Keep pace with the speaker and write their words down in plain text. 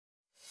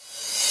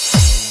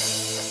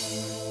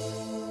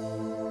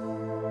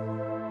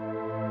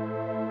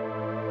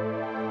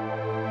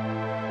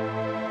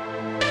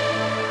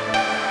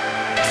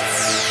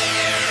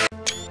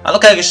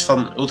Hallo kijkers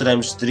van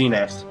Ultragamers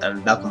 93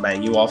 en welkom bij een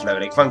nieuwe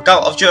aflevering van Call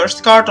of Juarez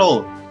The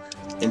Cartel.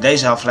 In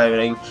deze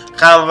aflevering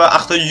gaan we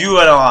achter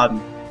Juarez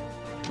aan.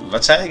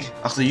 Wat zei ik?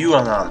 Achter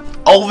Juarez aan.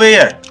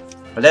 Alweer!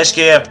 Maar deze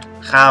keer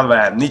gaan we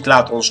hem niet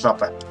laten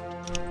ontsnappen.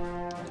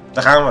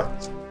 Daar gaan we.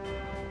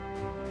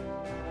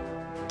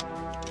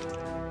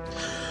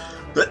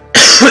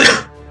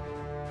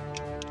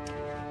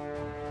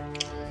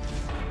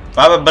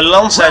 Waar we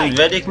beland zijn,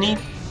 weet ik niet.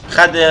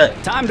 Ga de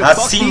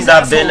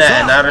hacienda binnen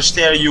en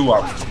arresteer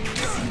Juan.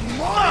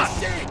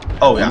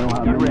 Oh ja.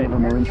 Ik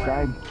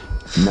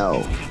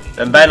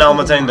ben bijna al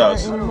meteen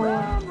dood.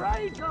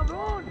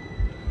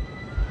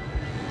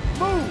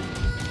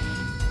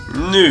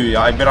 Nu,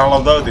 ja, ik ben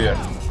al dood hier.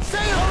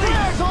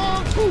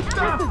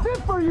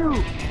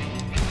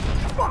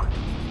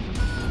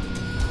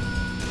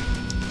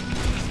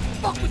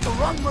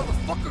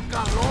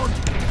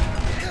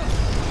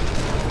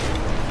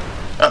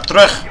 Ja,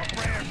 terug.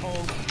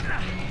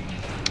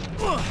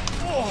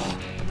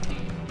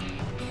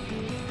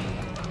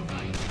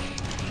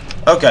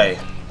 Oké,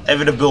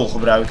 even de bul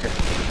gebruiken.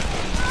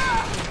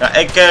 Ja,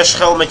 ik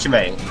schuil met je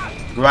mee.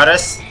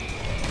 Juarez.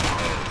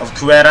 Of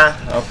Guerra,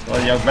 of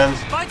wat je ook bent.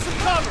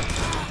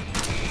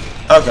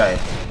 Oké.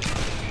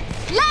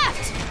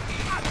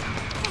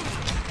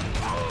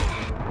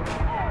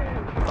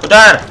 Oh,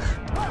 daar!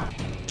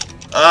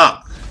 Ah.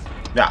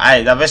 Ja,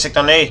 hey, dat wist ik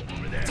dan niet.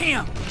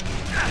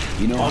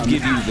 I'll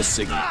give you the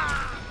signal.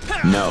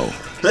 No.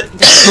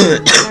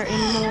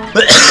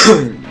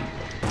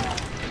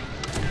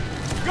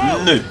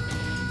 Nu.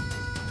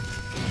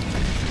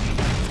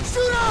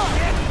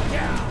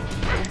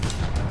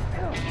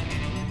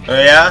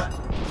 Ja.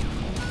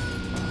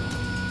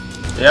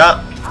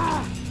 Ja.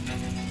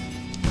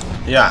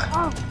 Ja.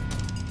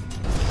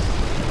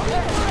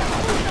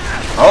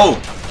 Oh,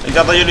 ik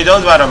dacht dat jullie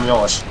dood waren,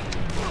 jongens.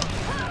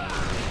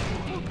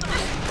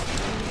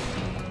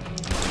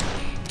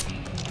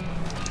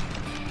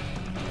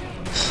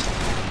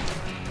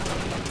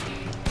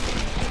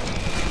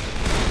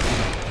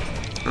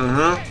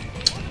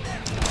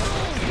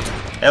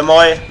 Heel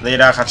mooi dat je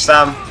daar gaat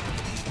staan.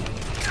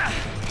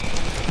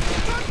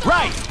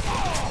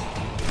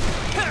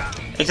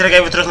 Ik trek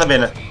even terug naar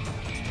binnen.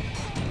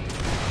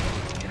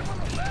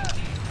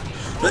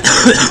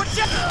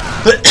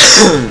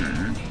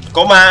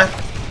 Kom maar.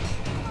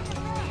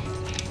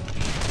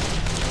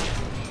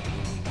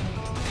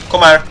 Kom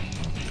maar.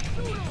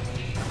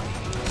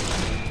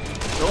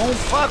 Don't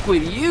fuck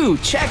with you.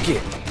 Check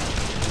it.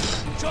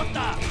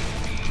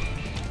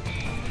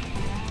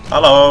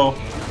 Hallo.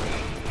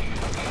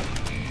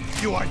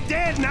 You are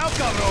dead now,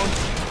 cabrón.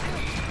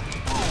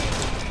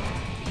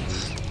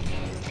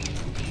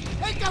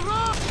 Hey,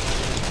 cabrón.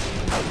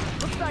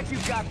 Looks like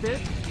you got this.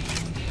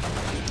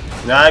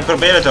 Ja, ik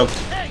probeer het ook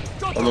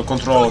onder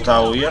controle te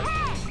houden hier.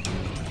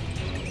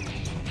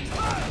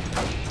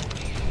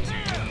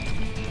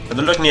 Maar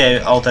dat lukt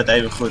niet altijd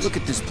even goed. Look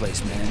at this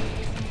place, man.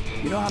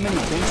 You know how many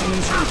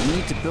Benjamins you would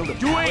need to build a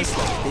palace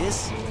like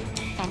this?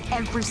 And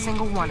every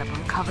single one of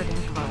them covered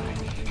in blood.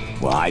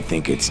 Well, I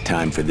think it's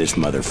time for this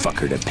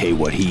motherfucker to pay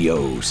what he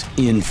owes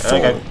in full.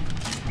 Okay.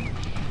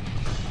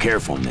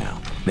 Careful now.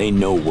 They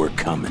know we're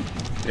coming.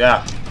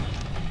 Ja.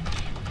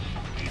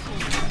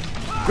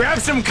 Grab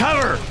some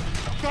cover.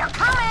 They're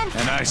coming!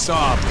 And I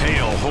saw a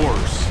pale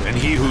horse, and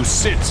he who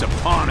sits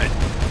upon it,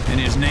 and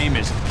his name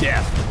is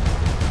Death.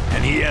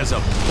 And he has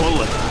a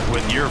bullet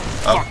with your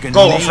fucking name.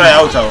 Kogelvrij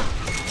auto.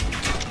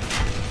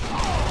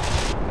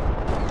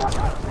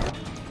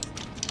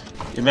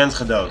 Je bent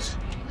gedood.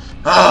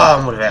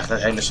 Ah, moet weg,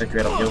 dat hele stuk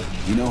weer opnieuw.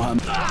 You know how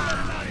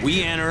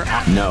we enter?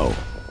 No.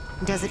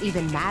 Does it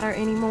even matter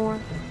anymore?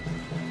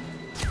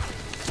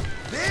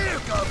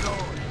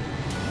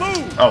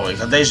 Oh, ik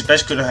had deze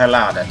best kunnen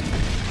herladen.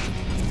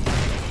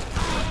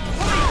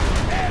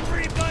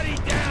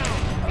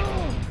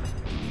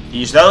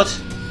 Die is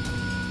dood.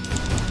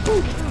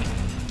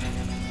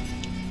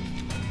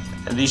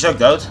 En die is ook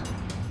dood.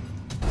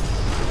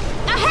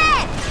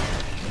 Ahead!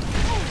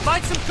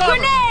 Find some cover!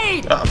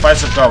 Grenade! Ja, find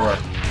some cover.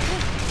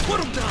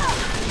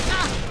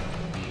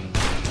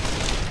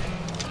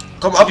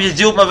 Kom op, je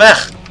duwt me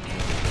weg.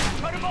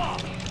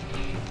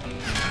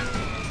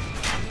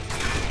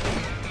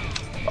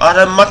 We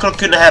hadden hem makkelijk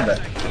kunnen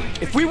hebben.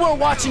 If we weren't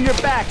watching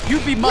your back,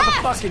 you'd be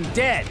motherfucking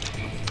dead.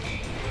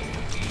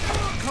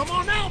 Come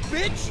on now,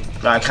 bitch.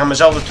 Nou, ik ga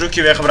mezelf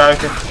trucje weer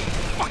gebruiken.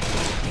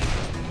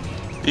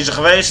 Die is er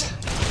geweest.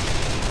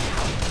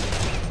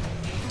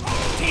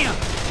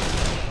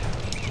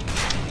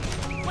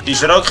 Die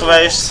is er ook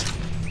geweest.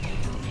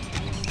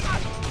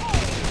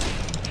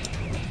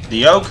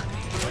 Die ook.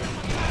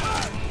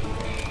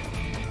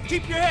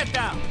 Keep your head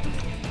down.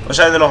 Er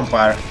zijn er nog een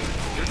paar.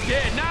 You're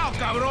dead now,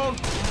 cabrón.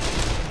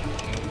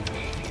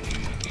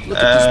 Look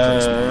at this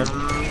place, man. You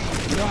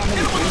know how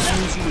many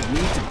Benjamins you would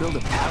need to build a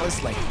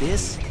palace like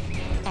this?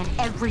 And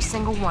every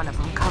single one of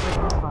them covered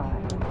in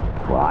blood.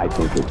 Well, I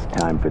think it's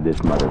time for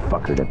this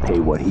motherfucker to pay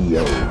what he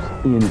owes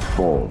in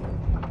full.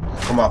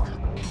 Kom op.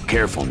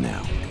 Careful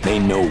now. They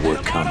know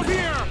we're coming.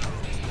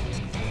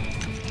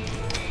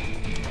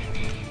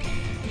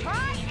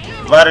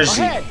 Waar is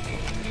hij?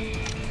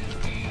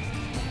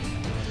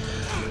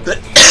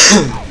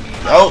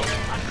 Oh.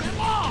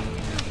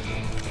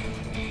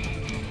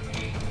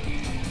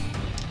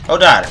 Oh,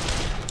 daar.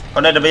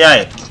 Oh nee, dat ben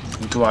jij.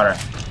 Juarez.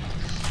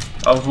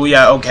 Of hoe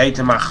jij ook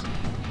heten mag.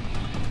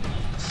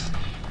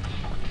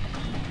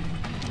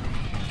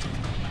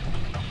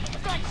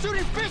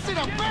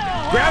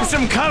 Grab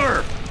some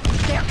cover!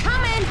 They're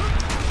coming!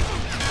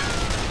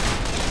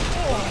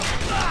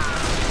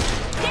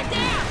 Get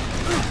down!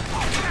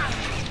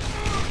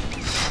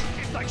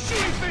 It's like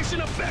shooting fish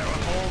in a barrel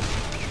hole.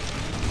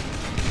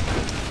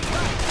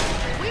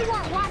 We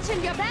weren't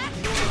watching your back.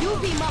 You'll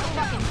be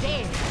motherfucking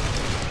dead.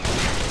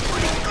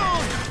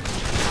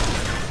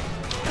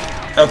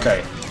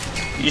 Oké.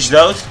 Die is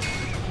dood.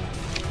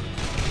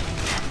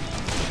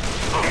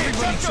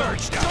 Everybody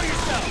charged up.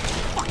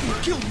 Fucking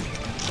kill me.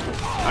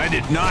 I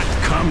did not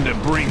come to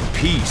bring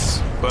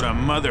peace, but a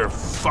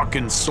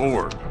motherfucking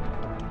sword.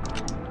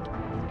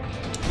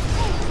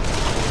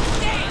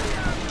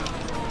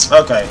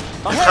 Oké.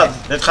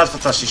 Dit gaat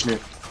fantastisch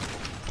nu.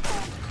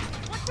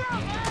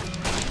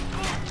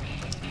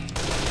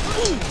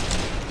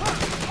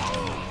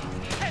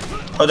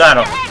 Oh, daar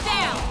nog.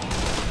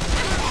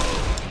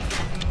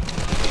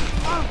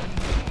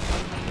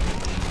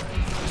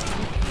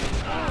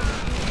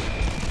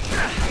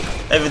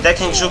 Even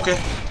dekking zoeken.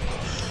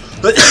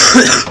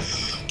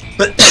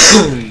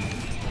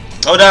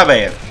 Oh, daar ben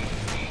je.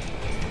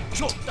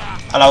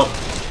 Hallo.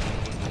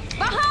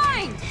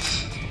 Behind!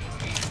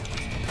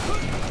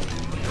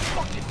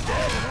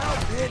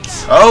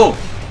 Oh,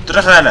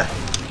 terugrennen.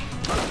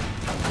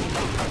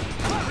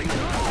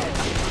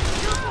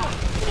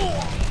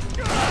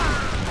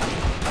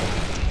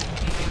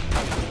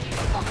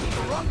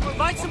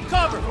 Find some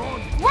cover.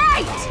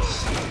 Right!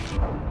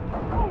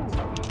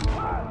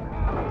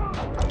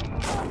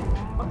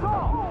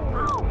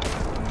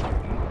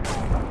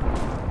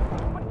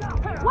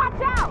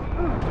 Watch out!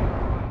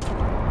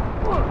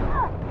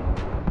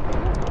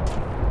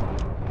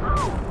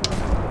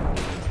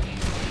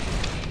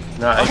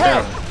 Nou, ik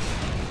ben...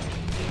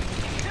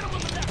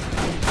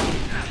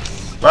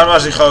 Waar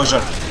was die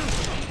gozer?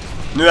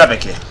 Nu heb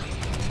ik je.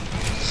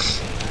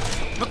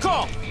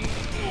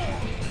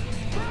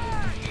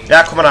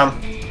 Ja, kom maar aan.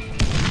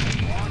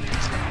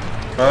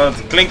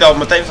 Het klinkt al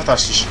meteen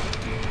fantastisch.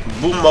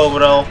 Boom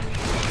overal.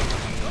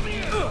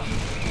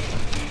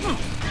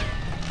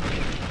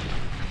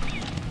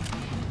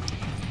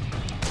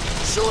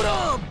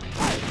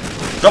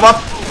 Kom op!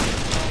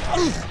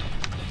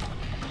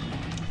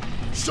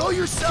 Show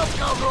yourself,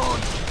 cabron.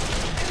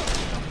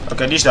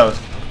 Oké, die is dood.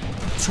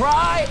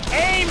 Try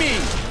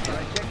aiming.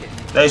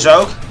 Deze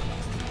ook.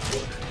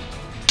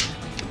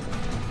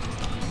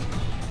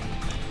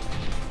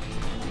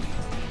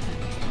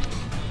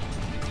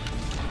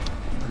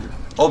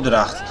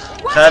 Opdracht.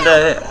 Ga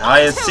de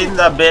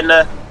Hyacinda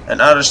binnen en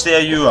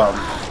arresteer Juan.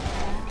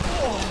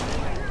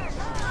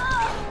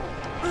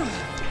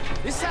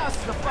 This house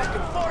is a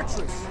fucking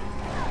fortress.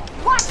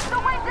 Watch the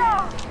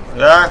window!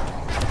 Ja.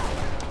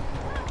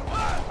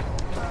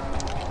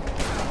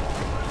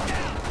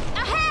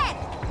 Ahead!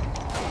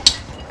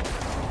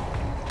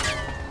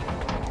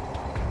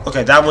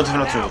 Oké, daar moeten we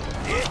naartoe.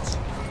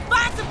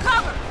 Find some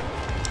cover!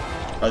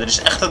 Oh, dit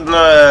is echt een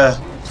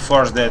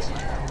force dit.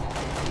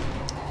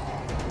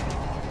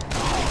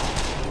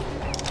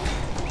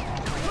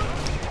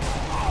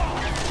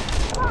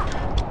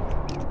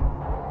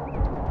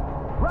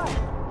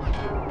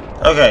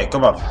 Oké,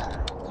 kom op.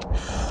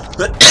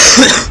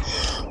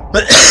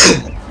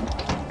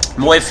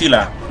 Mooie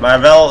villa,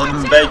 maar wel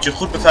een beetje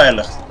goed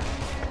beveiligd.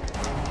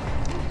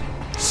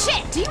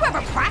 Shit, do you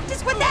ever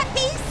practice with that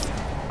piece?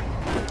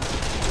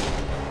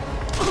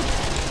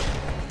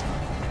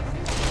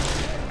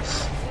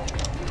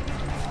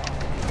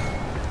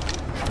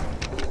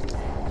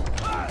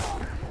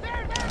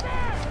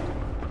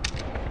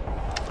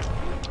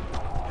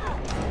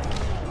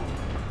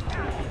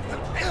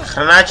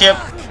 Granaatje.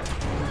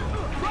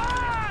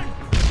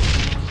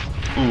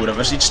 Oeh, dat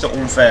was iets te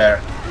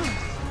onfair.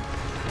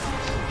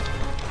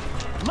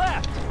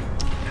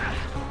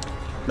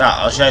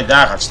 Nou, als jij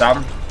daar gaat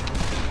staan.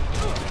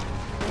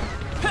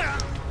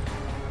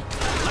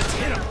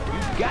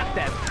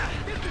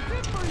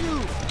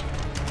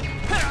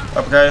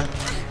 Oké.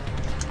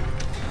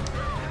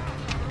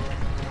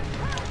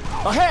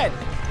 Ahead.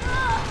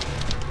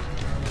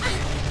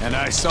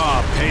 And I saw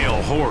a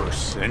pale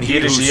horse, and he Hier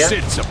who is hij, hè?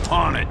 sits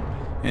upon it,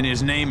 and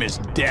his name is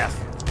Death.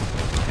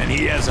 And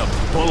he has a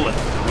bullet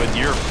with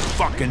your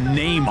fucking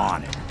name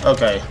on it.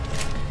 Oké.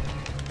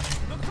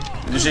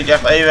 Dus ik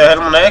heb even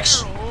helemaal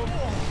niks.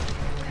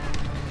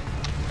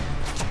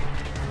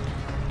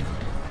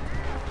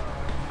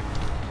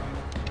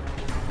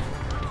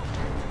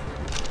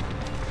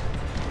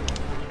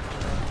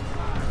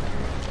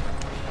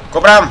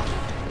 Kom eraan.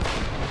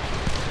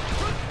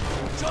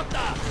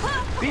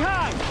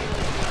 Behind.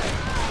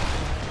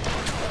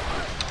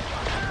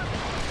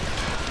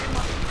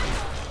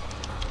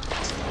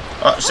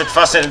 Oh, zit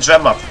vast in het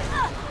zwembad.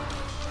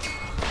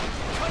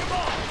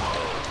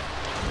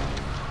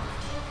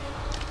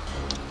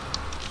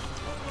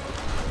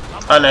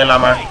 Ah nee, laat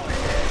maar.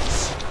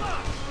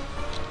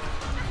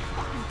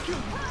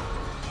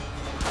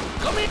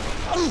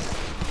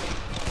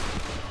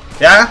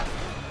 Ja?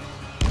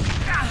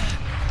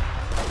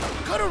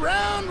 Cut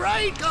around,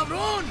 right,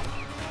 cabron?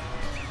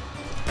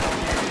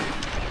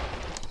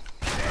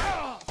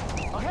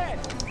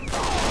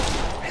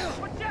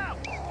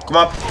 Kom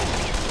op.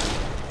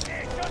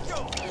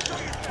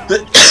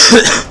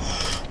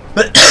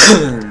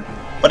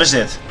 Wat is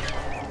dit?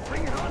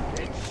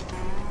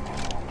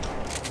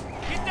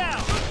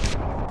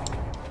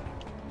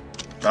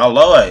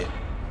 Hallo hé.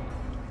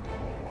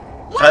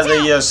 Ga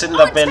die zin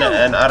naar binnen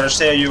en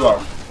arresteer Juan.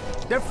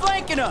 They're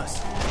flanking us.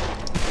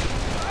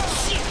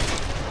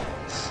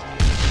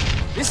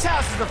 This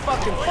house is a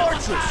fucking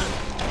fortress.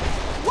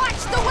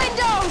 Watch the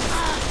windows!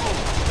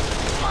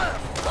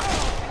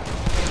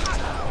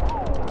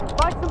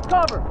 Find some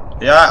cover.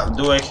 Ja,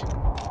 doe ik.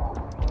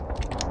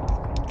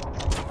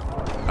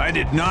 I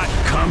did not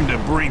come to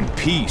bring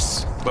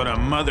peace, but a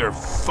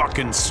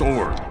motherfucking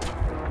sword.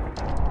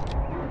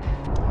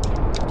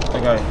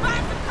 Oké.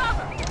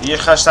 Hier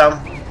gaan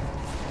staan.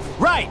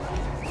 Right.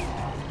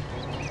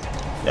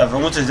 Ja, we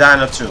moeten daar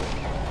naartoe.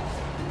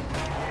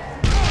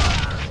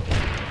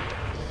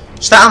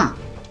 Staan!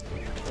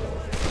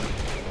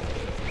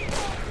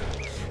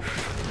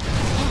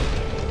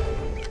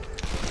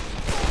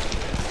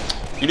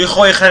 Jullie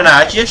gooien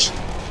granaatjes.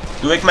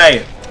 Doe ik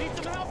mee.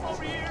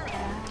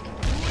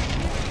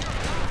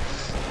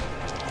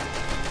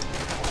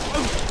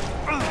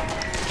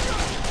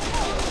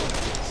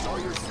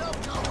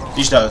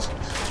 Die is dood.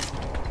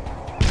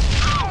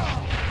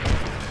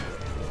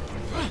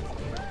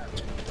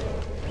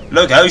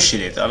 Leuk huisje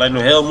dit, alleen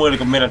nog heel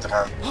moeilijk om binnen te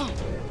gaan.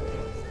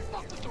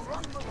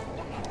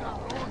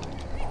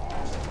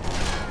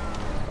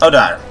 Oh,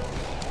 daar.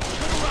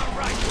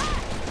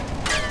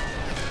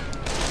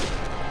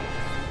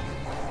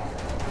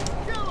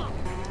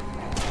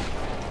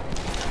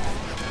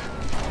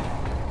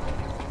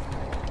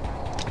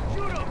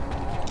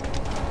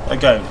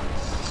 Oké.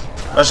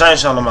 Waar zijn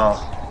ze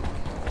allemaal?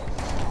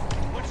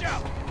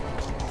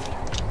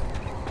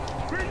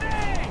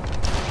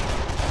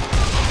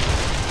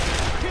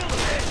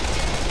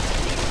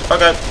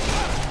 Oké.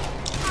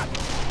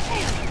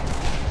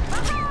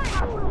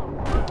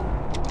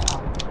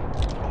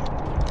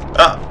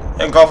 Ah,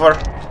 een cover.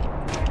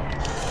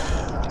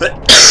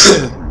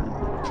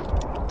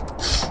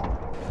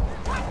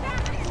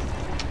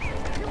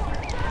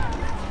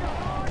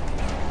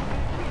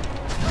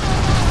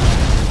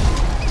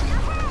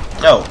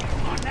 Oh.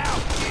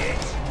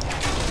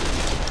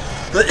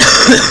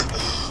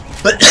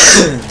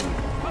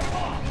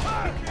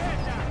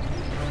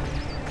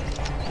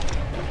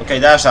 Oké,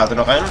 daar staat er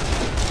nog een.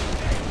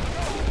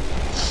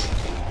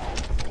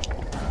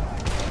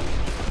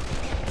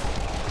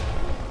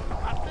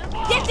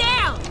 Get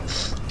down!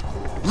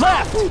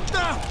 Left.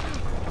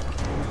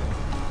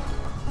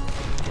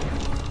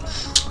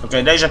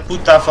 Oké, deze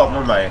puta valt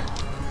met mij.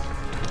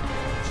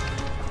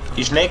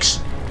 Is niks.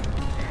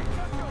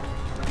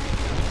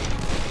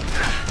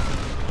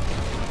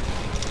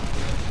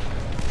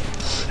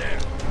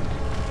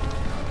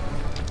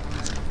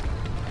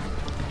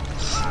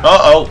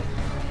 Oh oh.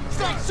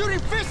 Stop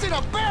shooting fish in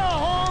a barrel,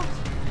 Holmes.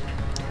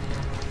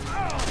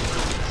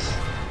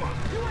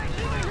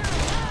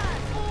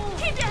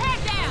 Keep your head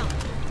down!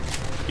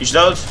 Die is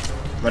dood.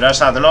 Maar daar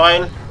staat er nog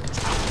een.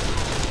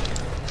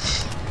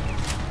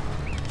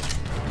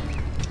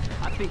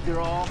 I think they're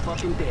all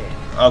fucking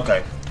dead.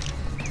 Oké.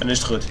 Dan is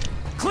het goed.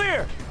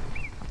 Clear.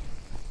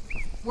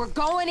 We're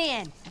going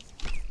in.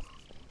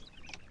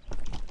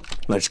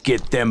 Let's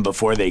get them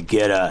before they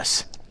get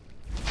us.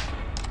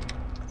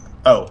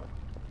 Oh.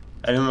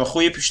 Hebben we een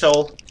goede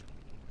pistool?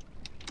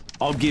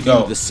 I'll give Go.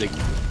 you the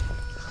signal.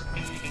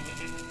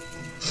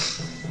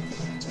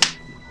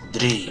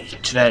 3,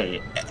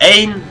 2,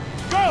 1.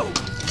 Go.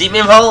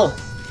 Teaminval.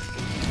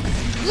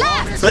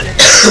 Left!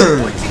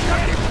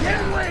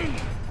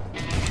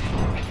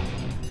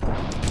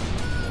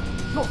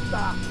 No,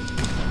 stop.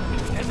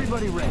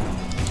 Everybody ready.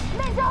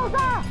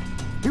 Mendoza!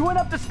 He went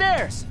up the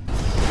stairs.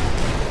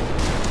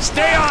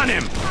 Stay on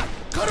him!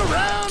 Cut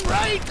around,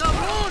 right,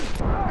 cabron.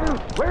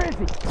 Where is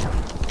he?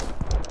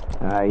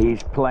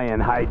 He's playing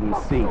hide and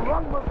seek.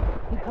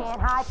 You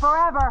can't hide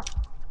forever.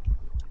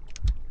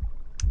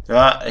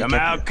 Ja,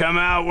 ik Come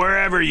out,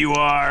 wherever you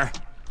are.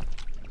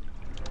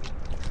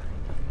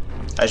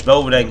 Hij is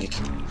boven, denk ik.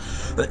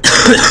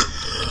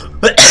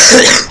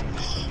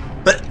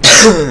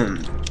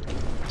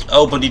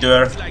 Open die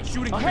deur.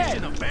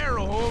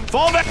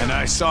 Fall back! And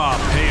I saw a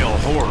pale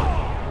horror.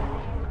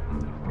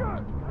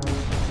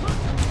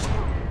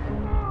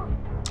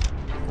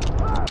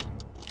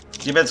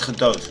 Je bent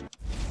gedood.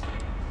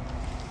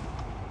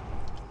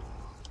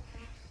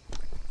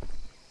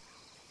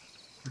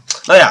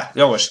 Nou ja,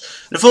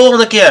 jongens. De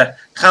volgende keer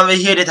gaan we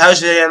hier dit huis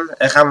weer in.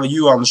 En gaan we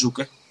Juan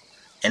zoeken.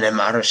 En hem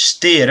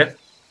arresteren.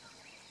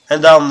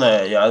 En dan,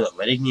 ja, dan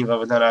weet ik niet wat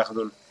we daarna gaan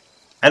doen.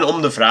 En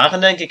om de vragen,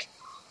 denk ik.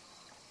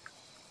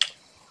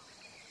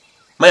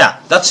 Maar ja,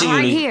 dat zien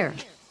jullie.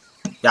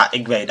 Ja,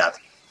 ik weet dat.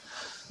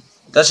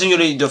 Dan zien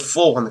jullie de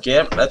volgende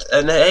keer met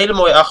een hele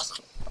mooie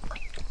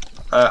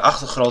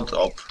achtergrond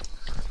op.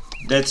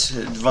 Dit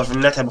wat we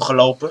net hebben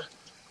gelopen.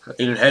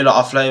 In een hele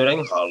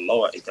aflevering.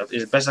 Hallo, dat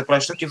is best een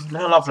klein stukje van een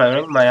hele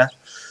aflevering. Maar ja.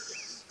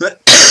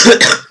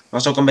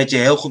 Was ook een beetje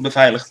heel goed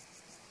beveiligd.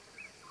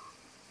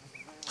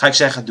 Ga ik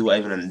zeggen, doe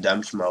even een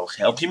duimpje omhoog.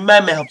 Help je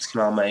mij mee, helpt het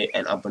kanaal mee.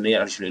 En abonneer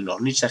als jullie nog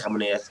niet zijn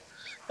geabonneerd.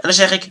 En dan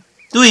zeg ik,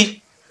 doei!